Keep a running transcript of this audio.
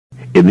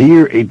In the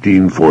year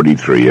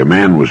 1843, a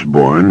man was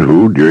born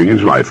who, during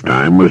his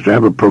lifetime, was to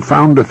have a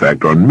profound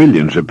effect on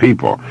millions of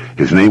people.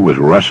 His name was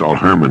Russell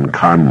Herman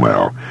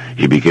Conwell.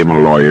 He became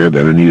a lawyer,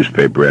 then a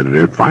newspaper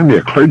editor, finally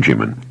a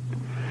clergyman.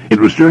 It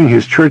was during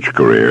his church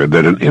career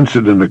that an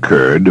incident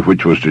occurred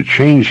which was to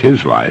change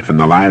his life and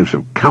the lives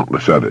of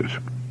countless others.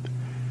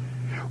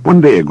 One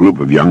day a group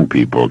of young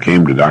people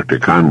came to Dr.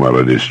 Conwell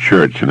at his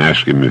church and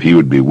asked him if he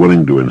would be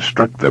willing to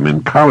instruct them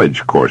in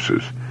college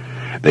courses.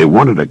 They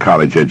wanted a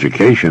college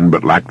education,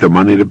 but lacked the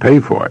money to pay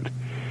for it.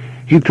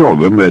 He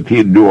told them that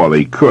he'd do all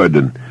he could,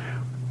 and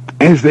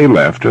as they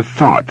left, a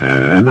thought,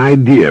 an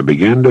idea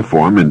began to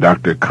form in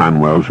Dr.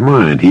 Conwell's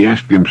mind. He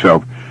asked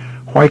himself,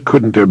 why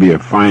couldn't there be a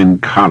fine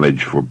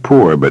college for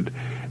poor but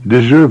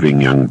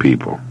deserving young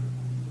people?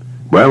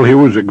 Well, here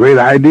was a great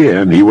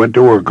idea, and he went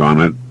to work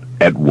on it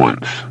at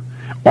once.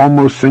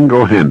 Almost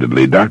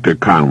single-handedly, Dr.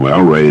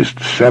 Conwell raised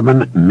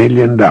 $7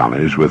 million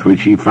with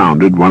which he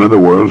founded one of the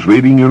world's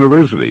leading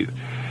universities,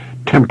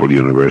 Temple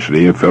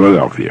University of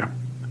Philadelphia.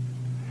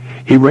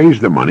 He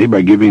raised the money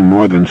by giving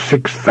more than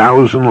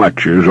 6,000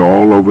 lectures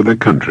all over the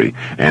country,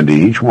 and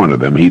in each one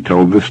of them he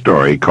told the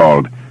story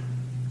called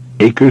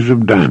Acres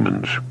of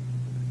Diamonds.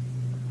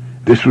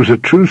 This was a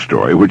true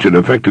story which had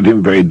affected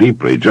him very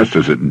deeply, just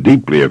as it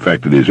deeply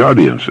affected his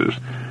audiences.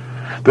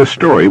 The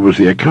story was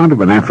the account of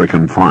an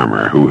African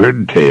farmer who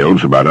heard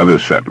tales about other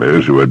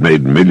settlers who had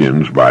made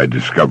millions by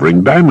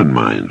discovering diamond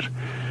mines.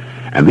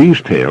 And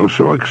these tales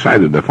so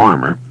excited the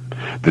farmer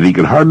that he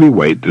could hardly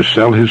wait to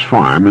sell his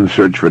farm and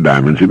search for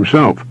diamonds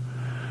himself.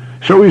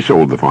 So he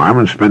sold the farm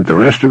and spent the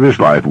rest of his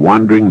life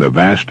wandering the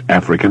vast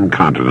African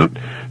continent,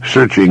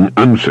 searching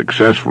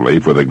unsuccessfully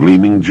for the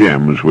gleaming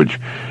gems which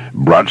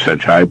brought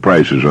such high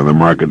prices on the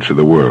markets of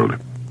the world.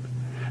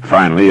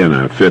 Finally, in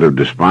a fit of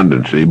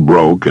despondency,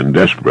 broke and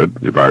desperate,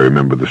 if I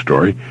remember the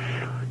story,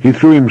 he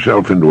threw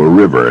himself into a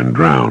river and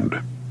drowned.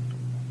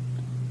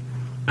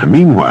 And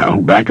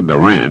meanwhile, back at the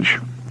ranch,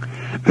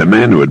 the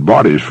man who had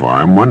bought his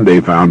farm one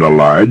day found a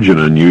large and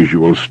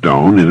unusual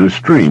stone in a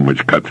stream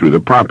which cut through the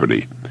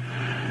property.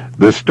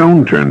 The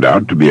stone turned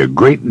out to be a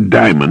great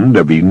diamond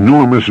of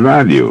enormous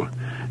value,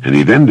 and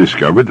he then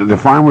discovered that the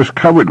farm was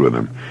covered with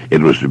them.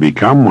 It was to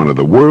become one of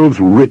the world's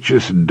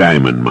richest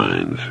diamond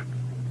mines.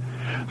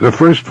 The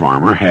first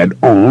farmer had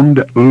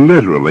owned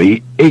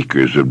literally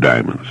acres of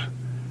diamonds,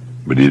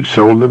 but he had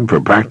sold them for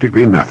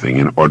practically nothing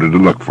in order to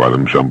look for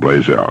them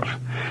someplace else.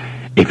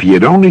 If he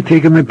had only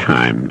taken the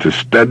time to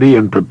study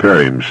and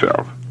prepare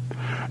himself,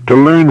 to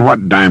learn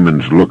what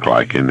diamonds look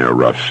like in their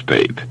rough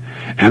state,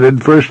 and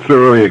had first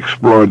thoroughly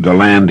explored the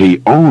land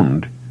he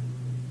owned,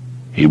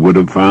 he would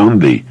have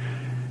found the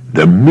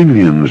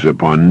millions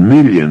upon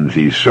millions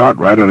he sought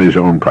right on his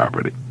own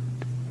property.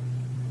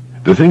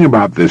 The thing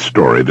about this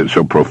story that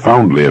so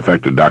profoundly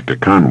affected Dr.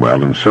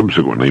 Conwell and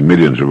subsequently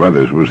millions of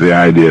others was the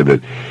idea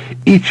that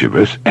each of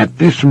us at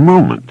this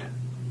moment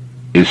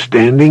is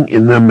standing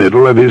in the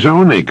middle of his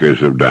own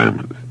acres of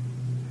diamonds.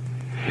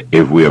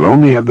 If we'll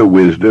only have the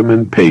wisdom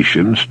and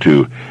patience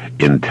to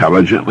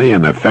intelligently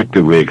and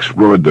effectively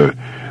explore the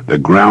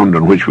ground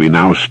on which we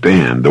now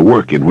stand, the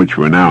work in which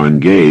we're now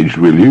engaged,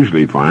 we'll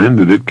usually find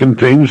that it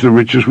contains the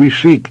riches we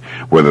seek,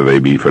 whether they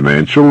be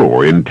financial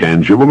or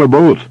intangible or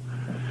both.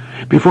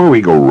 Before we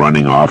go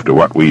running off to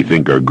what we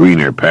think are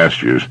greener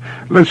pastures,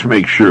 let's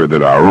make sure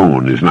that our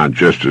own is not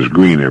just as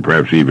green or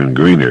perhaps even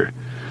greener.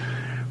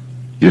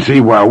 You see,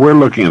 while we're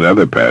looking at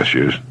other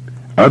pastures,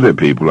 other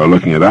people are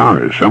looking at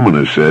ours. Someone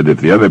has said,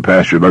 if the other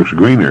pasture looks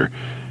greener,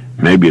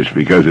 maybe it's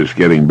because it's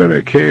getting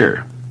better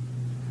care.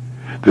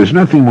 There's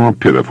nothing more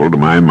pitiful to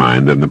my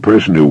mind than the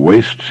person who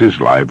wastes his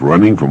life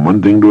running from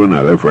one thing to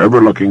another, forever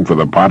looking for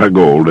the pot of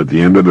gold at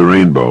the end of the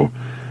rainbow,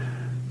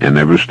 and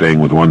never staying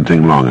with one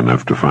thing long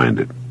enough to find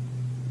it.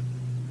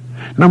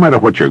 No matter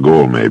what your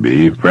goal may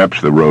be,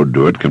 perhaps the road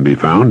to it can be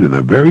found in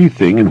the very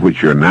thing in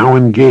which you're now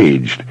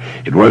engaged.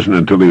 It wasn't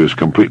until he was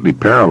completely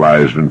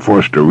paralyzed and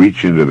forced to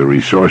reach into the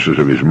resources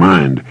of his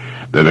mind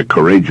that a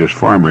courageous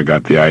farmer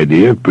got the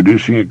idea of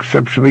producing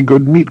exceptionally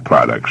good meat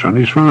products on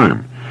his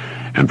farm.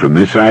 And from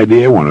this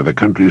idea, one of the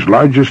country's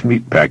largest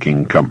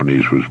meat-packing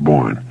companies was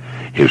born.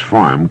 His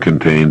farm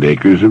contained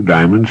acres of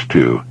diamonds,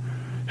 too.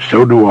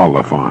 So do all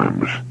the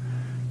farms.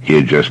 He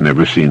had just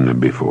never seen them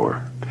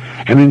before.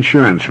 An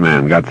insurance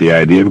man got the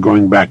idea of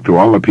going back to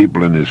all the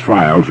people in his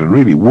files and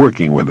really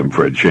working with them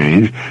for a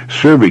change,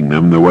 serving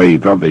them the way he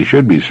felt they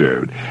should be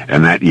served.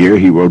 And that year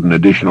he wrote an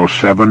additional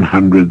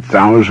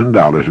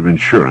 $700,000 of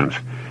insurance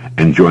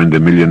and joined the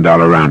 $1 Million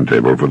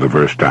Roundtable for the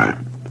first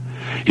time.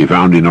 He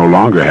found he no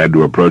longer had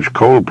to approach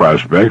coal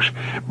prospects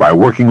by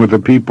working with the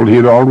people he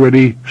had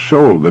already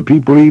sold, the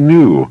people he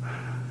knew.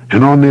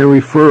 And on their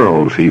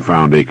referrals he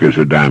found acres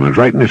of diamonds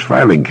right in his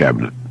filing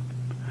cabinet.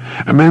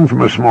 A man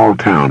from a small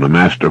town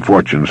amassed a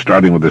fortune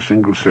starting with a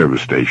single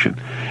service station.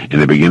 In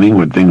the beginning,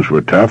 when things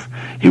were tough,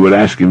 he would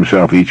ask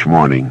himself each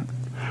morning,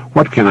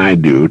 what can I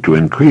do to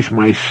increase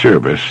my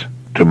service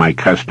to my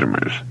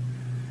customers?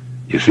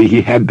 You see,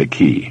 he had the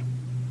key.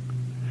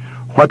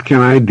 What can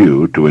I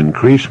do to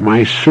increase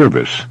my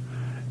service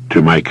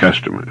to my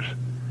customers?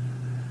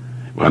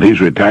 Well,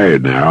 he's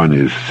retired now, and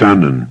his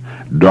son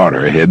and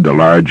daughter head the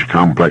large,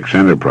 complex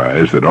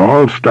enterprise that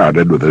all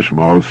started with a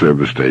small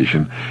service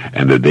station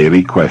and a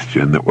daily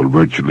question that will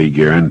virtually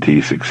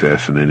guarantee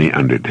success in any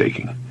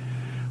undertaking.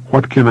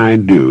 What can I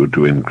do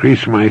to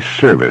increase my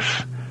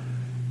service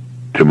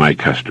to my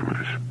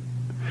customers?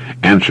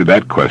 Answer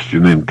that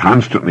question in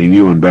constantly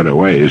new and better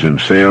ways, and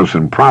sales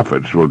and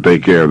profits will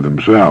take care of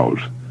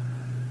themselves.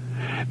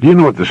 Do you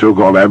know what the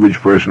so-called average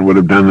person would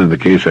have done in the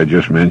case I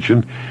just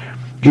mentioned?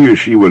 He or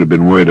she would have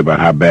been worried about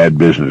how bad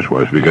business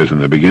was, because in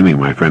the beginning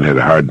my friend had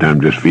a hard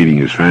time just feeding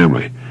his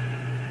family.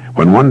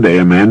 When one day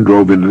a man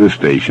drove into the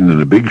station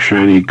in a big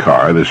shiny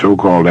car, the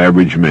so-called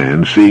average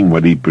man, seeing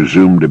what he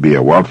presumed to be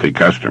a wealthy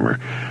customer,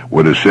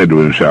 would have said to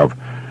himself,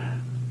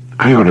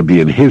 "I ought to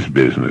be in his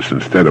business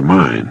instead of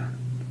mine."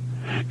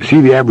 See,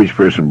 the average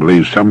person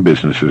believes some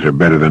businesses are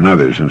better than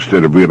others,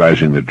 instead of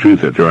realizing the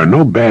truth that there are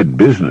no bad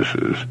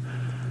businesses.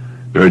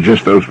 There are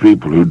just those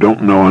people who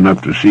don't know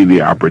enough to see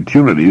the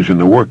opportunities in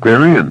the work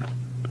they're in.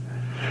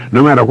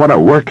 No matter what our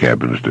work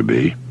happens to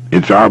be,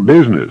 it's our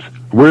business.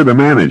 We're the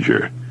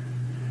manager.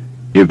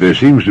 If there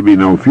seems to be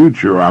no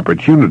future or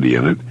opportunity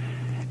in it,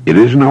 it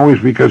isn't always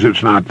because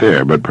it's not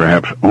there, but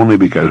perhaps only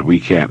because we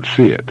can't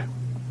see it.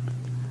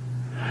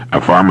 A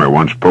farmer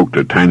once poked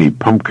a tiny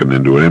pumpkin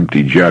into an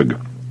empty jug,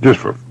 just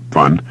for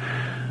fun,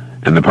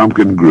 and the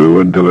pumpkin grew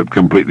until it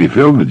completely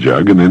filled the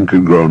jug and then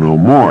could grow no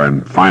more,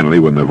 and finally,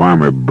 when the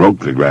farmer broke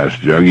the glass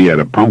jug, he had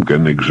a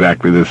pumpkin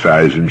exactly the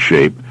size and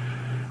shape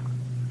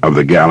of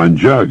the gallon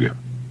jug.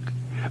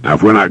 Now,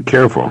 if we're not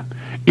careful,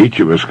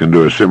 each of us can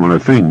do a similar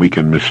thing. We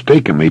can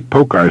mistakenly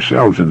poke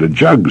ourselves into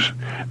jugs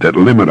that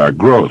limit our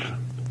growth.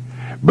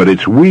 But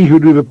it's we who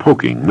do the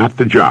poking, not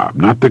the job,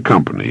 not the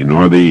company,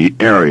 nor the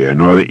area,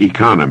 nor the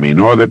economy,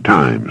 nor the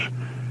times.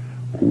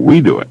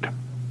 We do it.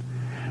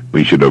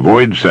 We should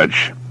avoid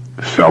such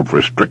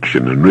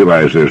self-restriction and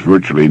realize there's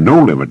virtually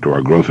no limit to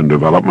our growth and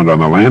development on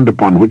the land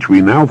upon which we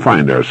now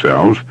find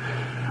ourselves,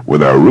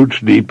 with our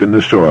roots deep in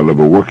the soil of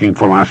a working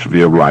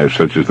philosophy of life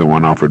such as the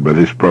one offered by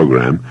this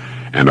program,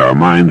 and our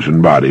minds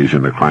and bodies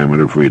in a climate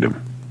of freedom.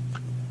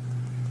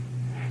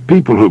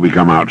 People who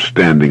become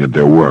outstanding at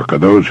their work are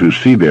those who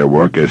see their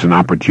work as an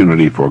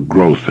opportunity for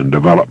growth and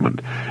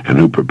development, and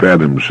who prepare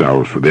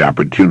themselves for the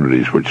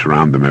opportunities which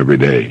surround them every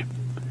day.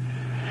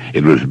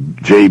 It was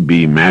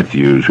J.B.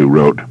 Matthews who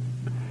wrote,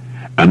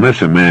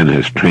 "Unless a man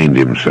has trained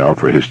himself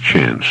for his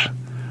chance,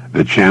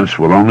 the chance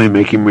will only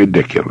make him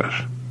ridiculous.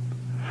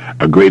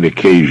 A great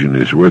occasion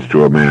is worth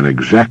to a man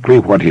exactly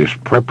what his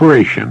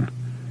preparation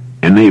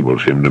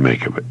enables him to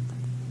make of it."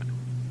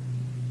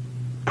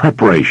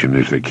 Preparation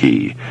is the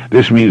key.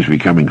 This means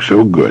becoming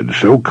so good,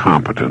 so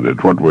competent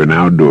at what we're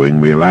now doing,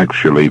 we'll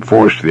actually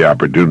force the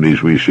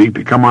opportunities we seek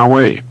to come our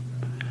way.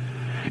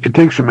 It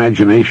takes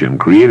imagination,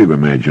 creative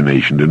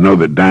imagination, to know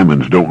that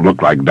diamonds don't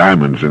look like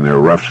diamonds in their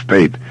rough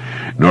state,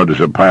 nor does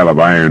a pile of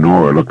iron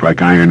ore look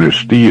like iron or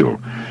steel.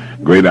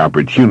 Great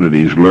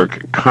opportunities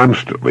lurk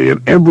constantly in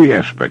every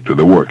aspect of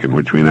the work in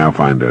which we now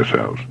find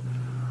ourselves.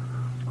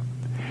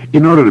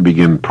 In order to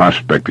begin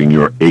prospecting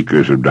your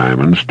acres of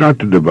diamonds, start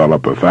to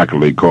develop a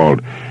faculty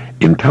called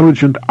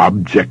intelligent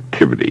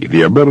objectivity,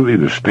 the ability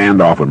to stand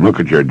off and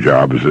look at your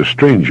job as a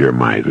stranger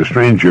might, a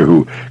stranger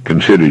who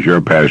considers your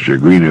pasture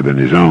greener than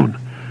his own.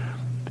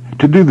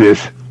 To do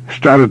this,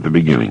 start at the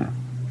beginning.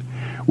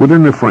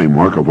 Within the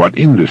framework of what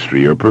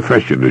industry or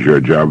profession does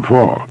your job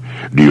fall?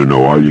 Do you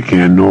know all you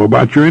can know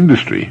about your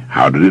industry?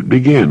 How did it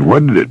begin?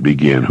 When did it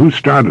begin? Who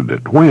started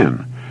it?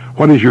 When?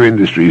 What is your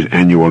industry's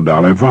annual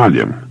dollar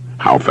volume?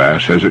 How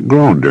fast has it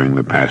grown during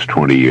the past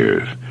 20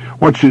 years?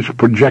 What's its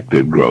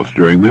projected growth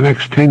during the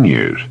next 10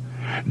 years?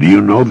 Do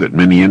you know that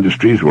many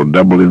industries will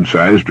double in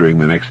size during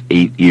the next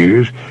 8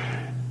 years?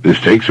 This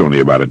takes only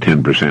about a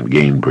 10%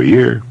 gain per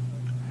year.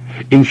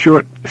 In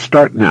short,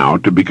 start now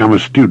to become a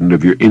student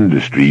of your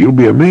industry. You'll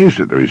be amazed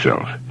at the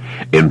results.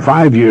 In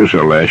 5 years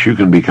or less, you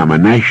can become a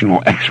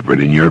national expert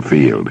in your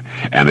field,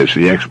 and it's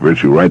the experts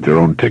who write their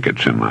own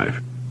tickets in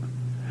life.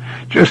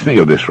 Just think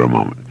of this for a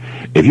moment.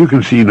 If you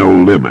can see no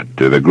limit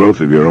to the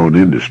growth of your own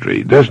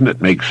industry, doesn't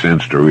it make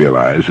sense to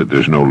realize that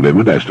there's no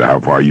limit as to how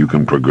far you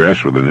can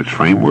progress within its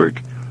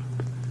framework?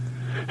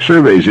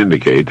 Surveys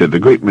indicate that the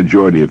great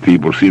majority of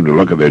people seem to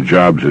look at their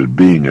jobs as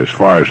being as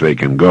far as they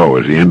can go,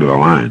 as the end of the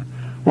line.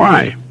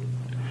 Why?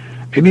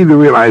 They need to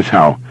realize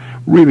how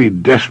really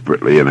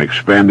desperately an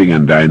expanding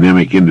and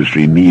dynamic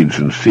industry needs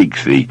and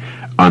seeks the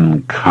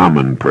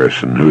uncommon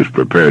person who is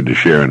prepared to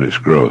share in its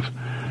growth.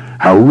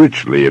 How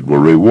richly it will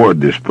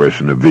reward this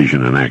person of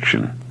vision and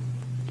action.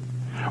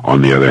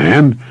 On the other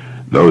hand,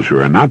 those who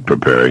are not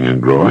preparing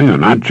and growing are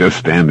not just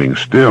standing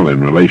still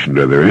in relation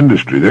to their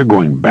industry, they're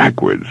going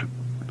backwards.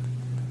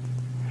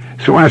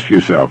 So ask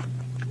yourself,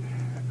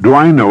 do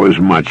I know as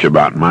much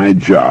about my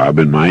job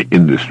and my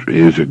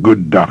industry as a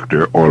good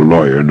doctor or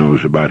lawyer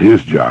knows about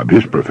his job,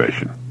 his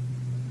profession?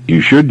 You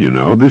should, you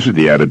know. This is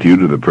the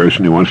attitude of the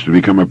person who wants to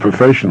become a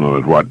professional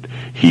at what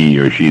he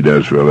or she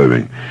does for a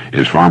living.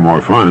 It's far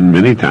more fun,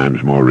 many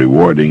times more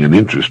rewarding and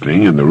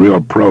interesting, and the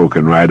real pro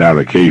can ride out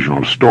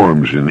occasional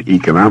storms in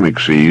economic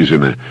seas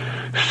in a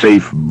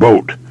safe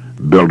boat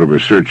built of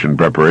research and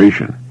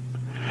preparation.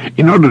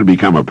 In order to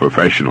become a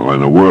professional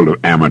in a world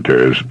of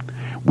amateurs,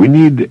 we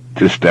need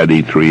to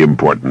study three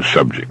important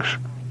subjects.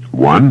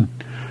 1,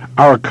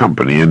 our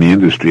company and the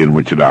industry in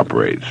which it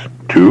operates.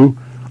 2,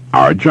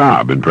 our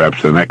job and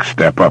perhaps the next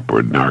step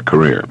upward in our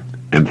career.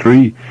 And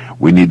 3,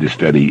 we need to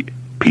study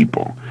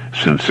people,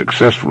 since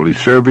successfully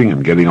serving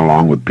and getting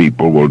along with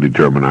people will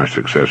determine our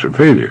success or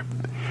failure.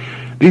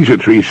 These are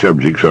three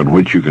subjects on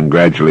which you can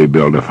gradually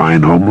build a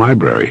fine home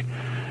library.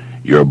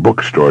 Your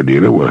bookstore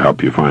dealer will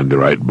help you find the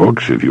right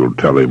books if you'll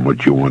tell him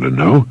what you want to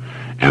know,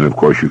 and of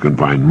course you can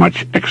find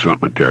much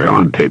excellent material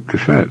on tape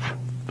cassettes.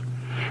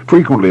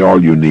 Frequently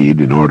all you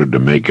need in order to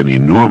make an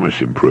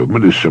enormous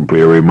improvement is simply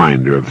a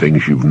reminder of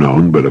things you've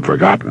known but have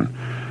forgotten.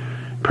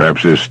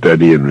 Perhaps this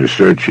study and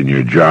research in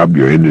your job,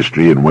 your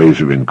industry, and ways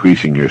of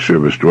increasing your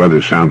service to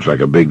others sounds like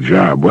a big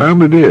job.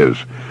 Well, it is.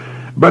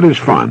 But it's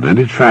fun, and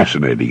it's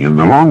fascinating. In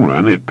the long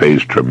run, it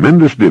pays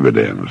tremendous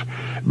dividends,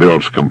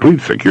 builds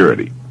complete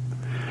security,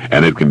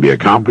 and it can be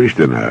accomplished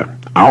in an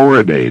hour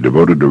a day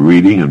devoted to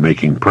reading and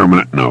making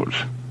permanent notes.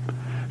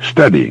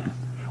 Studying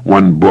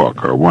one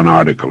book or one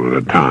article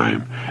at a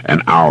time,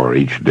 an hour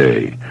each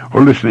day,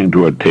 or listening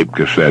to a tape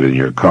cassette in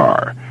your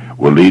car,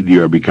 will lead to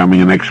your becoming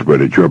an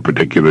expert at your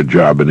particular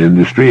job and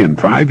industry in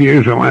 5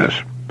 years or less.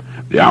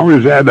 The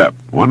hours add up,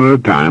 one at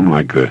a time,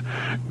 like the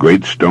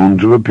great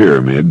stones of a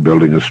pyramid,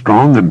 building a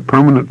strong and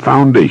permanent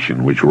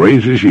foundation which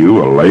raises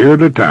you a layer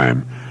at a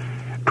time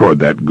toward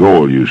that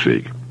goal you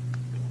seek.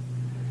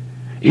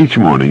 Each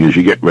morning as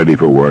you get ready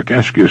for work,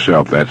 ask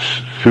yourself that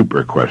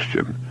super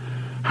question: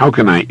 how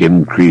can I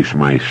increase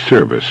my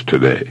service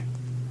today?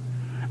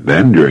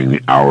 Then, during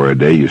the hour a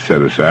day you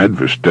set aside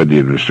for study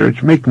and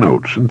research, make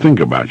notes and think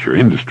about your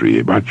industry,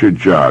 about your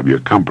job, your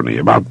company,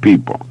 about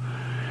people.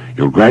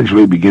 You'll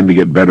gradually begin to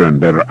get better and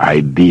better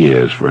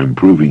ideas for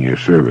improving your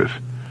service.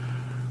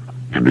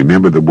 And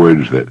remember the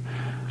words that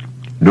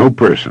no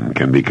person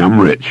can become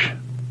rich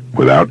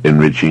without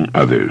enriching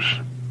others.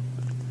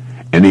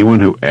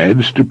 Anyone who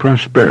adds to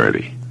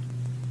prosperity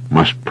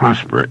must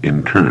prosper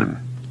in turn.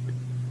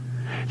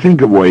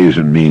 Think of ways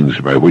and means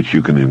by which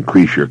you can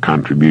increase your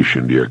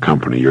contribution to your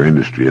company, your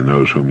industry, and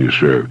those whom you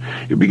serve.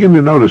 You begin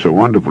to notice a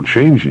wonderful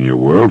change in your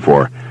world,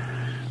 for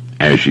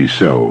as ye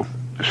sow,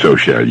 so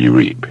shall ye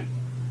reap.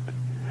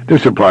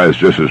 This applies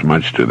just as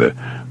much to the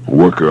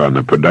worker on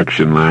the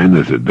production line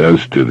as it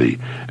does to the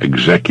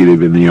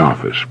executive in the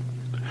office.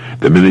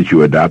 The minute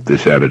you adopt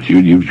this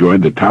attitude, you've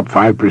joined the top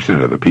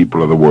 5% of the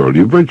people of the world.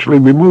 You've virtually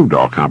removed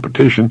all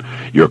competition.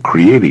 You're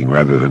creating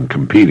rather than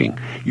competing.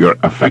 You're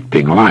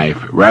affecting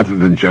life rather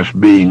than just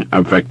being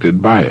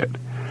affected by it.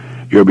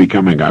 You're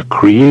becoming a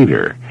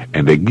creator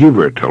and a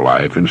giver to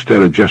life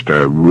instead of just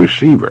a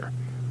receiver.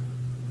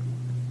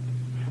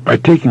 By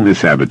taking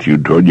this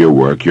attitude toward your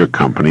work, your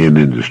company, and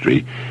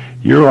industry,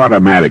 you're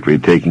automatically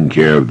taking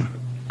care of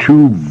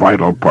two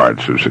vital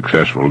parts of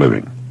successful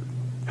living.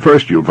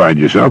 First, you'll find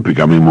yourself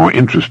becoming more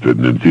interested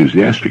and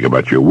enthusiastic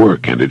about your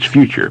work and its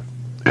future,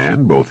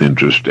 and both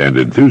interest and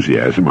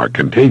enthusiasm are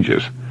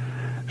contagious.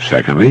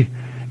 Secondly,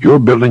 you're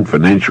building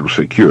financial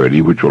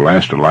security which will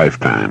last a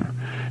lifetime,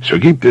 so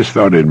keep this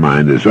thought in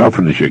mind as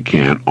often as you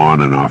can on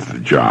and off the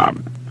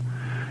job.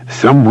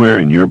 Somewhere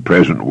in your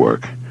present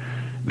work,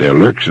 there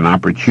lurks an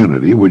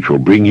opportunity which will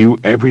bring you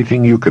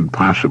everything you could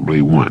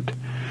possibly want.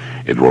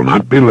 It will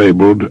not be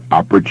labeled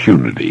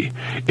opportunity.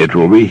 It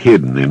will be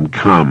hidden in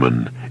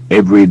common,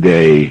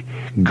 everyday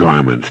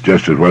garments,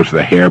 just as was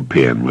the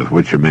hairpin with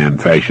which a man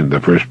fashioned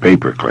the first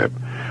paperclip,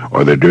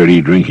 or the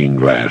dirty drinking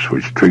glass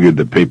which triggered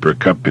the paper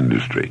cup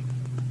industry.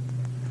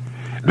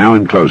 Now,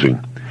 in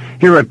closing,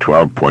 here are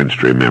 12 points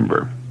to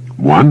remember.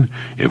 1.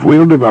 If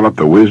we'll develop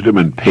the wisdom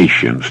and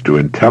patience to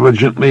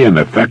intelligently and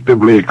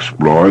effectively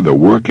explore the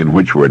work in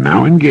which we're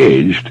now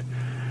engaged,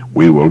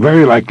 we will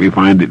very likely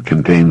find it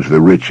contains the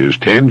riches,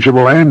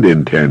 tangible and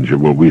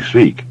intangible, we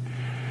seek.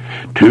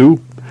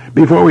 2.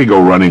 Before we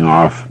go running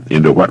off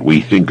into what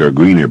we think are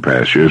greener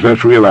pastures,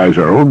 let's realize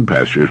our own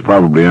pasture is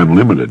probably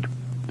unlimited.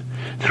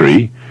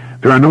 3.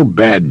 There are no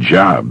bad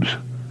jobs.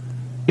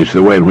 It's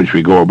the way in which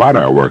we go about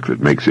our work that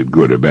makes it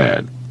good or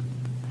bad.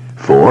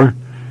 4.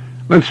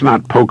 Let's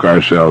not poke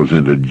ourselves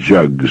into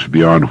jugs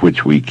beyond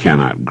which we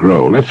cannot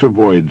grow. Let's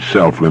avoid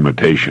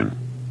self-limitation.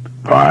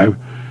 5.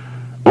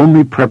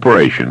 Only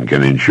preparation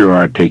can ensure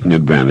our taking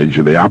advantage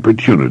of the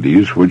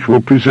opportunities which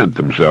will present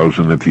themselves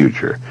in the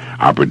future,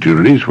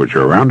 opportunities which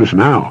are around us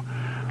now.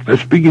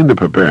 Let's begin to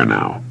prepare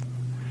now.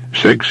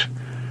 6.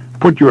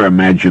 Put your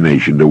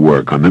imagination to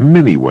work on the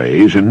many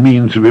ways and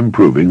means of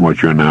improving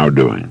what you're now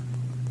doing.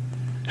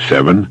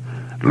 7.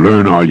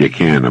 Learn all you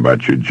can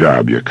about your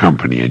job, your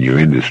company, and your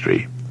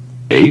industry.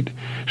 8.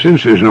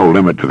 Since there's no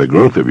limit to the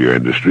growth of your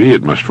industry,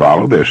 it must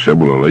follow there's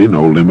similarly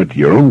no limit to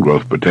your own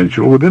growth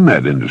potential within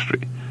that industry.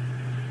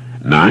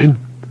 9.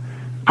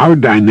 Our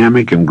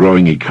dynamic and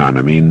growing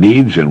economy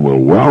needs and will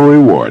well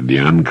reward the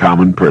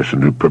uncommon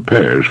person who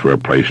prepares for a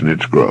place in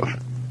its growth.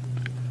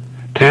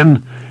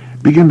 10.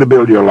 Begin to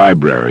build your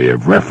library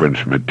of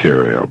reference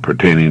material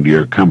pertaining to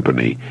your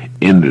company,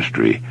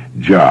 industry,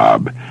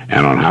 job,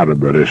 and on how to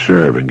better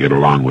serve and get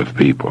along with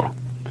people.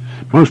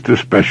 Most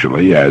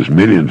especially, as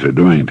millions are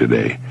doing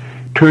today,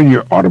 turn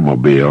your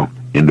automobile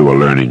into a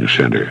learning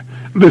center.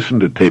 Listen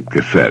to tape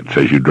cassettes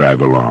as you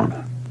drive along.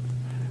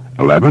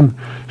 11.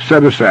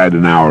 Set aside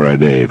an hour a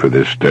day for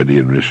this study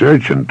and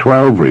research. And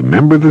 12.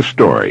 Remember the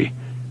story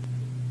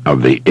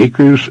of the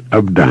acres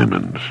of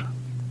diamonds.